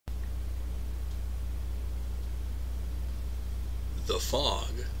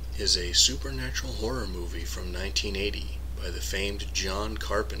Fog is a supernatural horror movie from 1980 by the famed John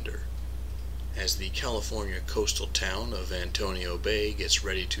Carpenter. As the California coastal town of Antonio Bay gets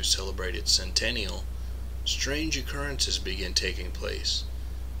ready to celebrate its centennial, strange occurrences begin taking place,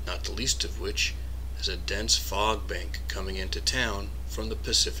 not the least of which is a dense fog bank coming into town from the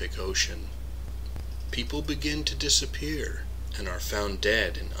Pacific Ocean. People begin to disappear and are found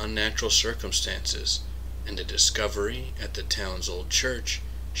dead in unnatural circumstances, and a discovery at the town's old church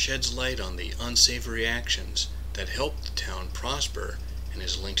sheds light on the unsavory actions that helped the town prosper and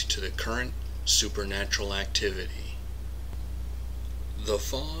is linked to the current supernatural activity. The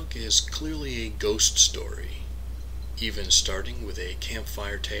Fog is clearly a ghost story. Even starting with a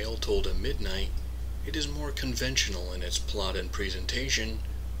campfire tale told at midnight, it is more conventional in its plot and presentation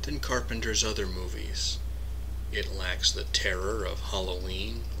than Carpenter's other movies. It lacks the terror of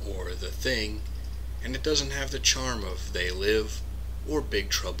Halloween or The Thing, and it doesn't have the charm of They Live or Big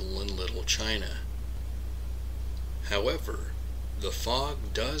Trouble in Little China. However, The Fog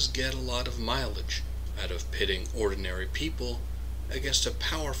does get a lot of mileage out of pitting ordinary people against a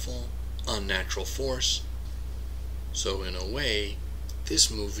powerful, unnatural force, so in a way, this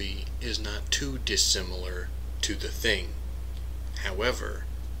movie is not too dissimilar to The Thing. However,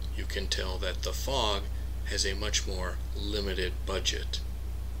 you can tell that The Fog has a much more limited budget.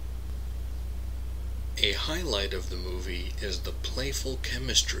 A highlight of the movie is the playful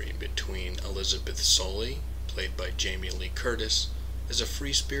chemistry between Elizabeth Sully, played by Jamie Lee Curtis, as a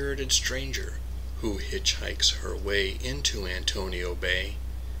free-spirited stranger who hitchhikes her way into Antonio Bay,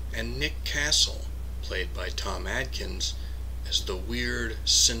 and Nick Castle, played by Tom Adkins, as the weird,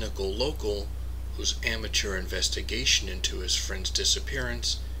 cynical local whose amateur investigation into his friend's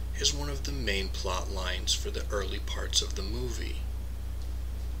disappearance is one of the main plot lines for the early parts of the movie.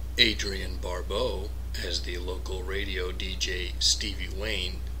 Adrienne Barbeau, as the local radio DJ Stevie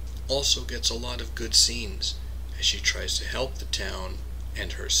Wayne, also gets a lot of good scenes as she tries to help the town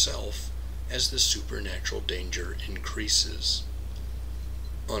and herself as the supernatural danger increases.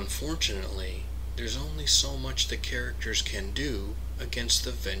 Unfortunately, there's only so much the characters can do against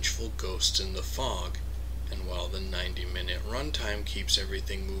the vengeful ghosts in the fog, and while the 90-minute runtime keeps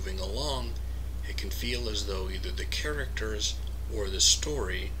everything moving along, it can feel as though either the characters or the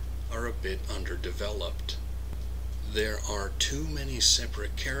story are a bit underdeveloped. There are too many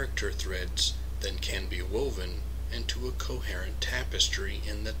separate character threads that can be woven into a coherent tapestry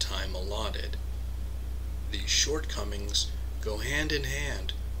in the time allotted. These shortcomings go hand in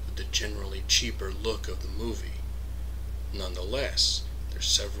hand with the generally cheaper look of the movie. Nonetheless, there's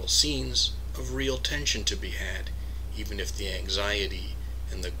several scenes of real tension to be had, even if the anxiety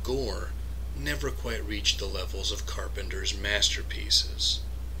and the gore never quite reach the levels of Carpenter's masterpieces.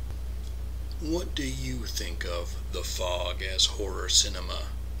 What do you think of The Fog as horror cinema,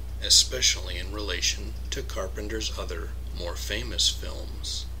 especially in relation to Carpenter's other, more famous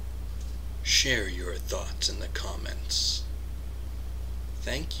films? Share your thoughts in the comments.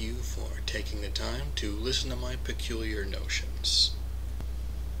 Thank you for taking the time to listen to my peculiar notions.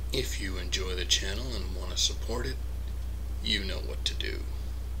 If you enjoy the channel and want to support it, you know what to do.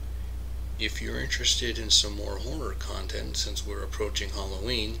 If you're interested in some more horror content since we're approaching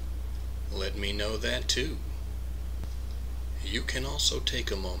Halloween, let me know that too. You can also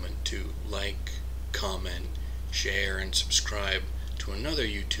take a moment to like, comment, share, and subscribe to another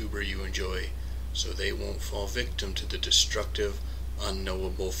YouTuber you enjoy so they won't fall victim to the destructive,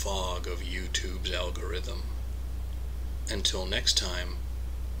 unknowable fog of YouTube's algorithm. Until next time,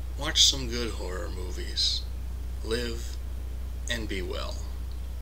 watch some good horror movies. Live and be well.